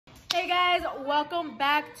Hey guys, welcome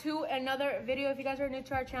back to another video. If you guys are new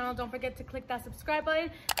to our channel, don't forget to click that subscribe button,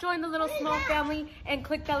 join the little small family, and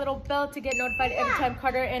click that little bell to get notified every time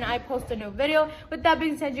Carter and I post a new video. With that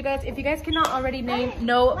being said, you guys, if you guys cannot already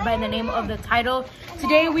know by the name of the title,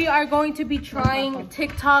 today we are going to be trying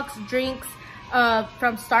TikTok's drinks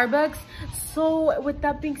from Starbucks. So with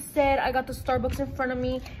that being said, I got the Starbucks in front of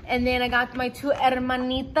me, and then I got my two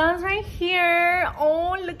hermanitas right here.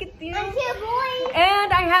 Oh, look at these.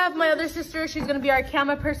 And I have my other sister. She's gonna be our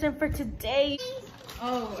camera person for today.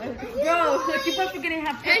 Oh, bro, I keep on forgetting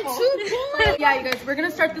to have purple. Yeah, you guys, we're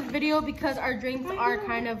gonna start this video because our drinks are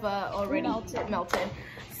kind of already melted.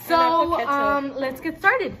 So let's get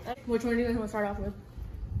started. Which one do you guys want to start off with?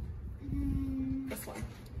 This one.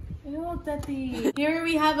 Ew, Tati. Here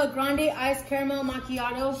we have a grande iced caramel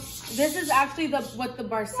macchiato. This is actually what the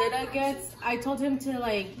barista gets. I told him to,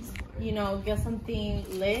 like, you know, get something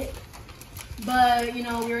lit. But, you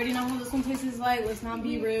know, we already know how this one tastes like. Let's not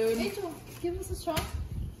be rude. Angel, give us a shot.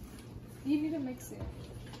 You need to mix it.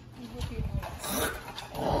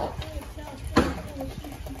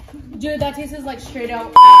 Dude, that tastes like straight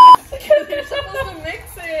out ass. You're supposed to mix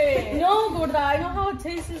it. No, Gorda, I know how it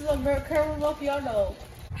tastes like caramel macchiato.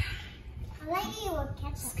 I like it with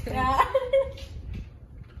ketchup. Yeah.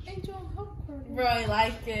 Angel, help her. Bro, I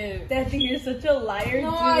like it. Tati, you're such a liar, No,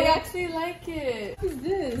 dude. I actually like it. What is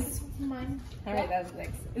this? Mine. Alright, that's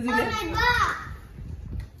next. Is it Oh good? my god!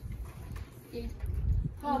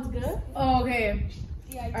 Oh, it's good? Oh, okay.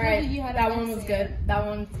 Yeah, I told Alright, you had to that mix one was it. good. That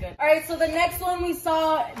one's good. Alright, so the next one we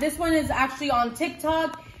saw, this one is actually on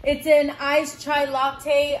TikTok. It's an iced chai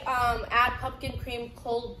latte, add pumpkin cream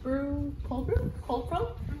cold foam.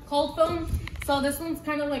 So this one's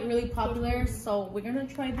kind of like really popular. So we're gonna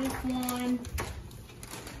try this one.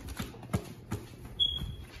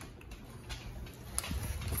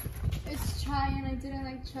 It's chai, and I didn't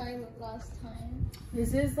like chai last time.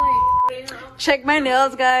 This is like, Check my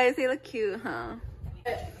nails, guys. They look cute, huh?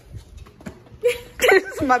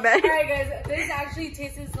 My bad. alright guys, this actually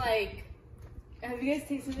tastes like, have you guys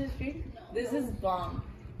tasted this drink? No. This is bomb.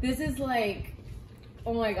 This is like,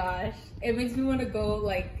 oh my gosh. It makes me want to go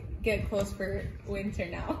like get clothes for winter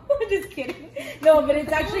now. Just kidding. No, but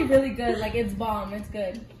it's actually really good. Like, it's bomb. It's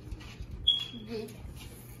good. You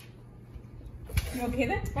okay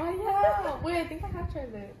then? Oh, yeah. Wait, I think I have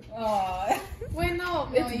tried it. Aw. Wait, no.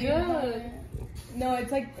 It's you good. haven't. No,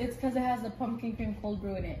 it's like, it's because it has the pumpkin cream cold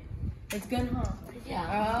brew in it. It's good, huh?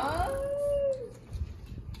 Yeah.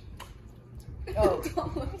 Oh.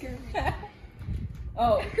 Don't look at me.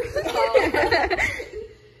 Oh.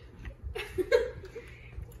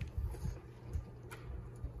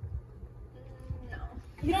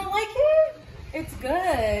 You don't like it? It's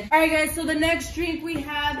good. All right, guys, so the next drink we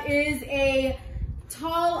have is a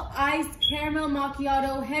tall iced caramel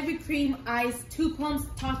macchiato, heavy cream ice, 2 pumps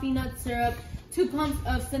toffee nut syrup, 2 pumps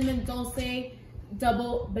of cinnamon dulce,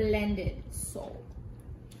 double blended. So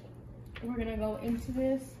we're gonna go into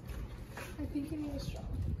this. I think you need a straw.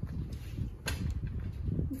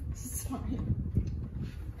 Sorry.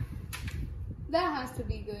 That has to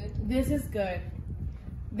be good. This is good.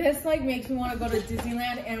 This like makes me want to go to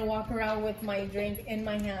Disneyland and walk around with my drink in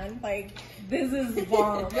my hand. Like, this is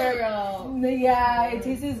bomb. Girl. Yeah, it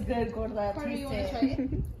tastes good, Gorda. Carter, you Taste want to it. try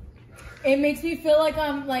it? It makes me feel like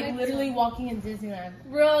I'm like Next literally one. walking in Disneyland.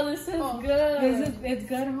 Bro, this is good. It's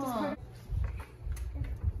good, huh?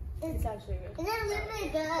 It's actually good. It's really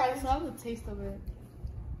I good. saw the taste of it.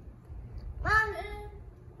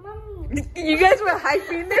 Mommy. You guys were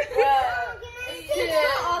hyping this?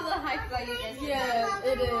 Yeah, all the hype that you guys. Yeah,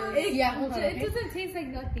 it is. Yeah, hold on, It okay? doesn't taste like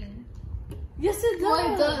nothing. Yes, it does.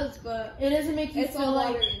 Well, it does, but It doesn't make you it's feel all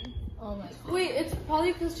like. watery. Oh my god. Wait, it's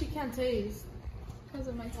probably because she can't taste. Because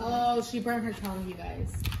of my tongue. Oh, she burned her tongue, you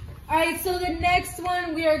guys. All right, so the next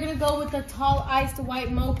one, we are gonna go with the tall iced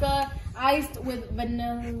white mocha, iced with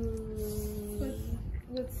vanilla.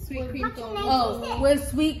 With sweet cream foam. Oh, with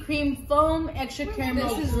sweet cream foam, extra caramel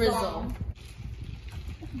This is drizzle. bomb.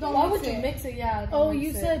 Don't Why mix would you it. mix it? Yeah. Don't Oh, mix you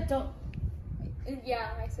it. said don't. Yeah,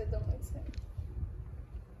 I said don't mix it.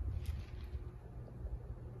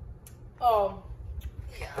 Oh.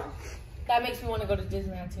 Yeah. That makes me want to go to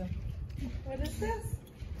Disneyland too. What is this?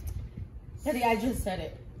 Teddy, I just said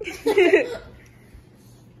it. It's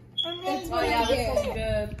Oh yeah, this one's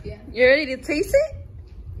good. Yeah. You ready to taste it?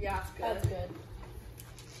 Yeah, that's good.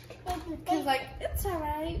 Cause like it's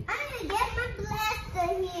alright. I'm gonna get my blaster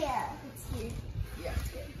here. It's sweet. Yeah, it's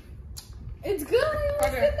good. It's good.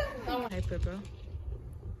 Carter, Hype it, bro.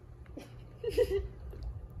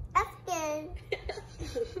 That's good.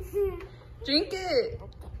 Drink it.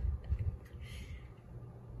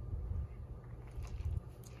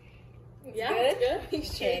 Yeah,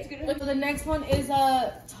 it's good. So the next one is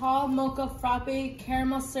a tall mocha frappe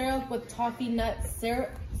caramel syrup with toffee nut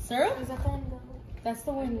syrup. Syrup? Is that the one? That's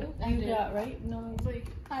the one you got, right? No. Like,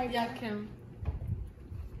 yeah, Kim.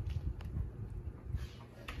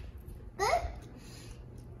 Good?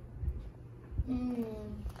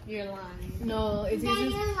 You're lying. No, it's Yeah, just,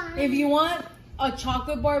 you're lying. if you want a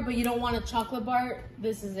chocolate bar but you don't want a chocolate bar,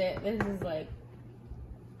 this is it. This is like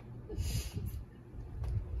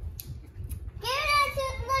Give it to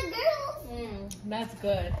the girls. that's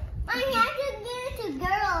good. I have to give it to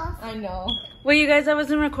girls. I know. Wait, you guys, I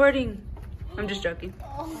wasn't recording. I'm just joking.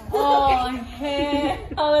 Oh, hey.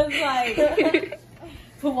 I was like,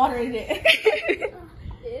 put water in it.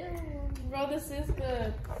 Bro, this is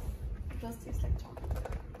good. It does taste like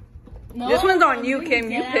chocolate. No, This one's on you, really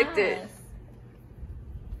Kim. You dead picked it. ass.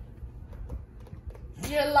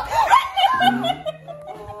 You're lying.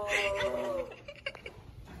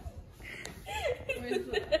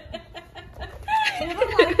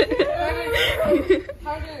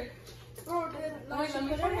 Harder. Bro, let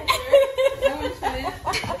me put it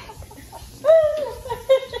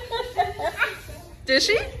Did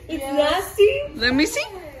she? It's nasty. Let me see.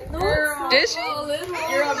 Did she?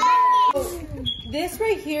 This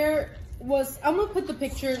right here was, I'm gonna put the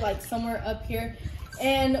picture like somewhere up here.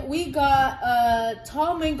 And we got a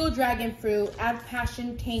tall mango dragon fruit, add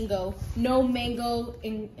passion tango, no mango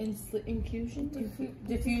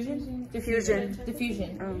diffusion.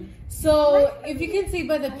 So if you can see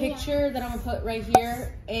by the picture that I'm gonna put right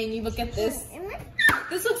here, and you look at this,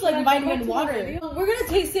 this looks like vitamin water. We're gonna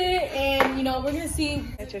taste it, and you know we're gonna see.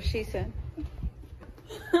 That's what she said.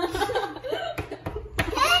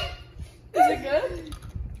 Is it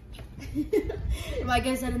good? Like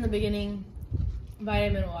I said in the beginning,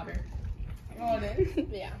 vitamin water. Oh, it is?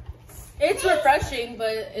 Yeah. It's refreshing, but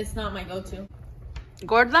it's not my go-to.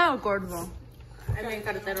 Gorda or Gordo? I mean,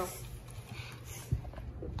 carretero.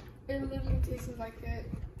 It literally tastes like it.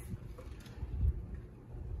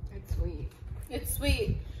 It's sweet. It's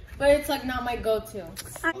sweet, but it's like not my go-to.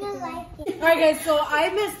 I don't like it. All right, guys. So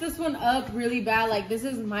I messed this one up really bad. Like this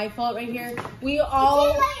is my fault right here. We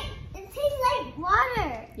all, It tastes like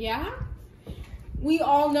water. yeah. We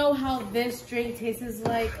all know how this drink tastes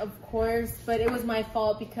like, of course, but it was my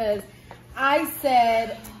fault because I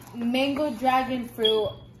said mango dragon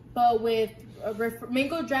fruit, but with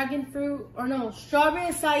mango dragon fruit, or no,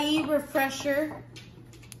 strawberry acai refresher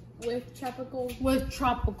With tropical. with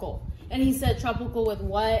tropical. And he said tropical with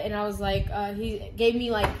what? And I was like, he gave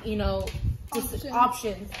me like, you know, just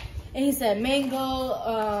options. And he said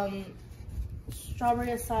mango, strawberry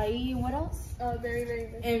acai, what else? Very, very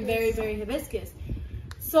good. And very, very hibiscus.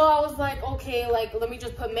 So I was like, okay, like, let me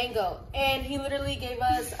just put mango. And he literally gave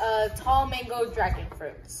us a tall mango dragon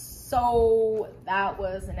fruit. So that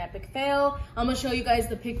was an epic fail. I'm gonna show you guys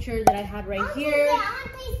the picture that I had right here. I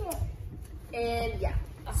want to taste it. And yeah.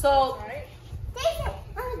 So, Taste it.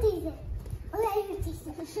 I want to taste it. Okay, I want to taste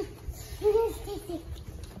it. I'm going to taste it.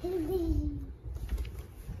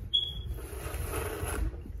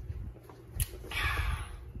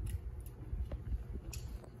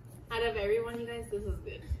 out of everyone, you guys, this is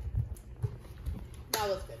good. That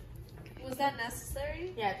was good. Was that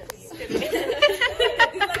necessary? Yeah, it's good. He's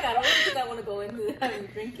like, I don't think I want to go into that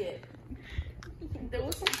and drink it. There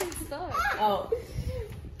was something stuck. Oh.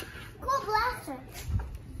 Cool blaster.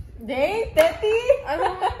 Dang, Teti?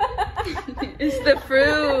 It's the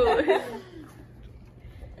fruit.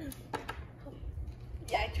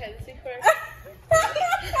 Yeah, I tried this thing first.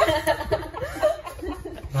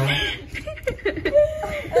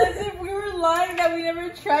 As if we were lying that we never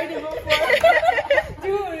tried it before.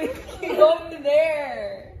 Dude, keep going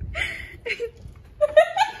there.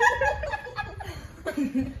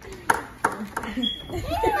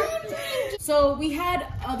 So we had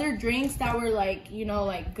other drinks that were like, you know,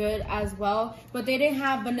 like good as well, but they didn't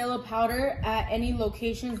have vanilla powder at any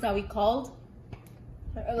locations that we called.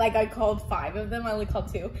 Like I called 5 of them, I only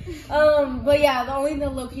called 2. But yeah, the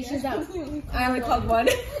locations that I only called 1.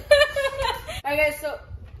 Alright guys, so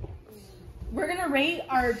we're gonna rate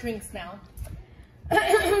our drinks now.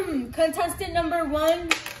 Contestant number 1,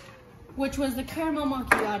 which was the caramel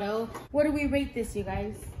macchiato. What do we rate this, you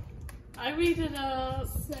guys? I rated a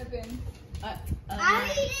 7. I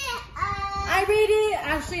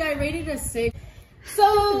rated a 6.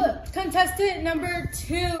 So, contestant number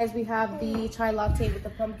 2, as we have the chai latte with the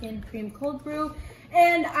pumpkin cream cold brew,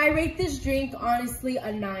 and I rate this drink honestly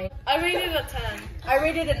a 9. I rated a 10. I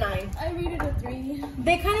rated a 9. I rated a 3.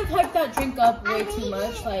 They kind of hyped that drink up way too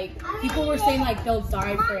much. Like people were saying like they'll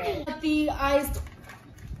die for it. The iced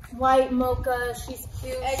white mocha, she's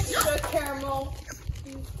cute. Extra caramel.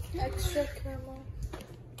 Extra caramel.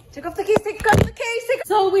 Take off the case, take off the case.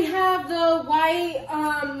 So we have the white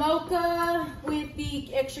mocha with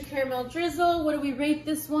the extra caramel drizzle. What do we rate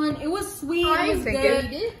this one? It was sweet. It was good.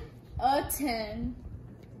 Rate it a 10.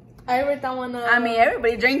 I rate that one. I mean,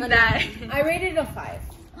 everybody drinks that. I rated it a 5.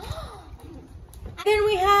 Then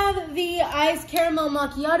we have the iced caramel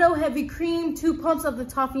macchiato, heavy cream, 2 pumps of the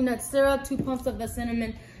toffee nut syrup, 2 pumps of the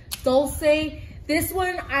cinnamon dulce. This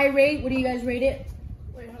one I rate. What do you guys rate it?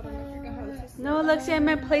 Wait, hold on. I forgot how to taste it. No, Alexia, I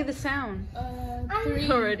meant play the sound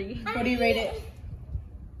 3. already. What do you rate it?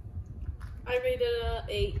 I rated a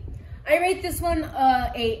 8. I rate this one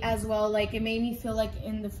 8 as well. Like, it made me feel like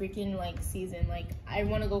in the freaking like season. Like, I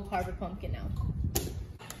want to go carve a pumpkin now.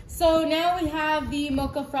 So now we have the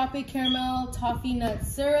mocha frappe caramel toffee nut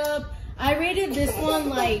syrup. I rated this one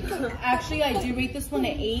like, actually I do rate this one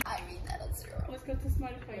an 8. I rate that a 0. Let's go to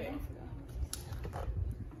Smart Fire.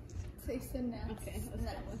 Taste it now. Okay.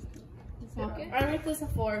 Okay. I rate this a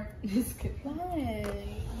 4. Why?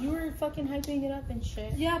 You were fucking hyping it up and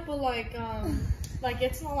shit. Yeah, but like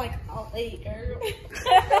it's not like I'll 8 girl.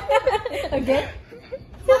 Again?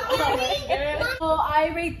 So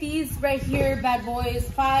I rate these right here, bad boys,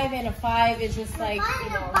 5 and a 5 is just like, you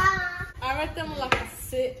know. I rate them like a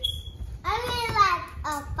 6. I mean like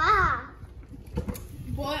a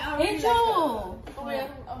 5. Boy, I rate Angel! Oh yeah,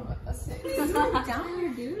 a 6. Down here,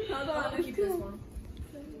 dude. Hold on, I'm gonna keep this one.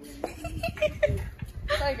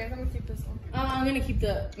 Sorry guys, I'm gonna keep this one. I'm gonna keep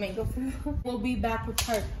the mango fruit. We'll be back with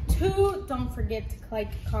part 2. Don't forget to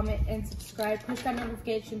like, comment, and subscribe. Push that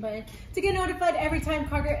notification button to get notified every time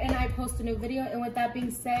Carter and I post a new video. And with that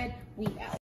being said, we out.